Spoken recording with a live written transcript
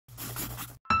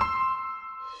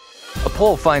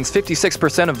poll finds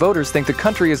 56% of voters think the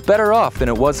country is better off than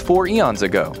it was 4 eons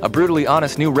ago. A brutally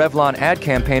honest new Revlon ad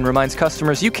campaign reminds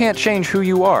customers you can't change who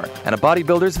you are, and a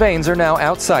bodybuilder's veins are now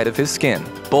outside of his skin.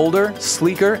 Bolder,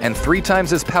 sleeker, and 3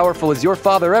 times as powerful as your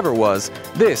father ever was,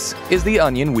 this is the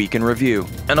Onion Week in Review.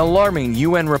 An alarming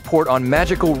UN report on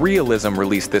magical realism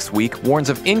released this week warns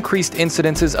of increased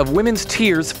incidences of women's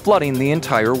tears flooding the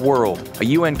entire world. A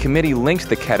UN committee linked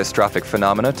the catastrophic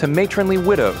phenomena to matronly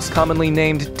widows, commonly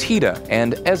named Tita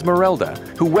and Esmeralda,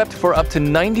 who wept for up to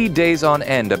 90 days on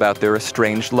end about their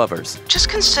estranged lovers. Just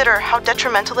consider how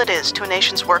detrimental it is to a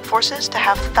nation's workforces to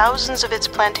have thousands of its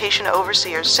plantation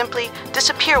overseers simply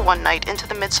disappear one night into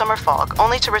the midsummer fog,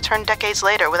 only to return decades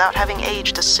later without having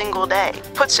aged a single day.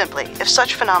 Put simply, if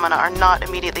such phenomena are not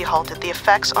immediately halted, the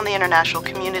effects on the international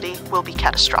community will be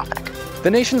catastrophic. The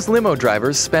nation's limo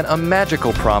drivers spent a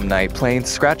magical prom night playing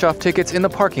scratch-off tickets in the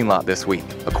parking lot this week.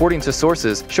 According to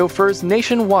sources, chauffeurs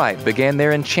nationwide began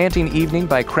their enchanting evening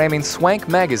by cramming swank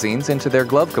magazines into their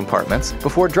glove compartments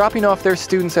before dropping off their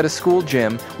students at a school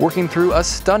gym, working through a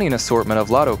stunning assortment of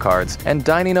lotto cards, and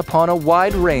dining upon a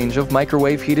wide range of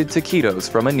microwave-heated taquitos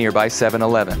from a nearby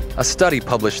 7-Eleven. A study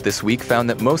published this week found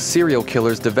that most serial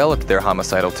killers developed their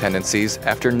homicidal tendencies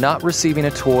after not receiving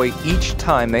a toy each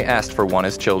time they asked for one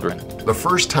as children. The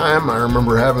first time I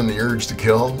remember having the urge to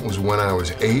kill was when I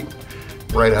was 8,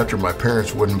 right after my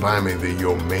parents wouldn't buy me the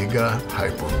Omega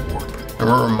Hyper Warp. I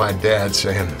remember my dad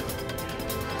saying,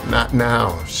 "Not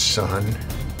now, son."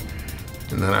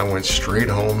 And then I went straight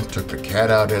home, took the cat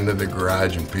out into the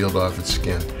garage and peeled off its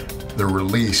skin. The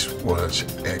release was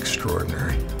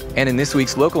extraordinary. And in this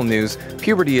week's local news,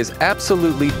 puberty is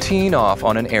absolutely teeing off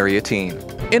on an area teen.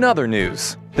 In other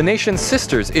news, the nation's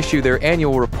sisters issue their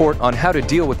annual report on how to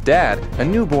deal with dad. A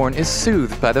newborn is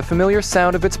soothed by the familiar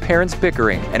sound of its parents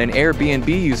bickering, and an Airbnb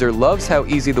user loves how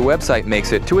easy the website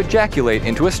makes it to ejaculate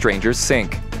into a stranger's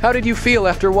sink. How did you feel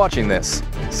after watching this?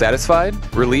 Satisfied?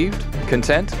 Relieved?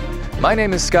 Content? My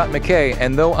name is Scott McKay,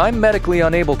 and though I'm medically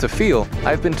unable to feel,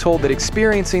 I've been told that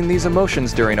experiencing these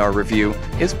emotions during our review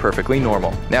is perfectly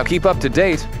normal. Now keep up to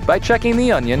date by checking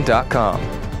theonion.com.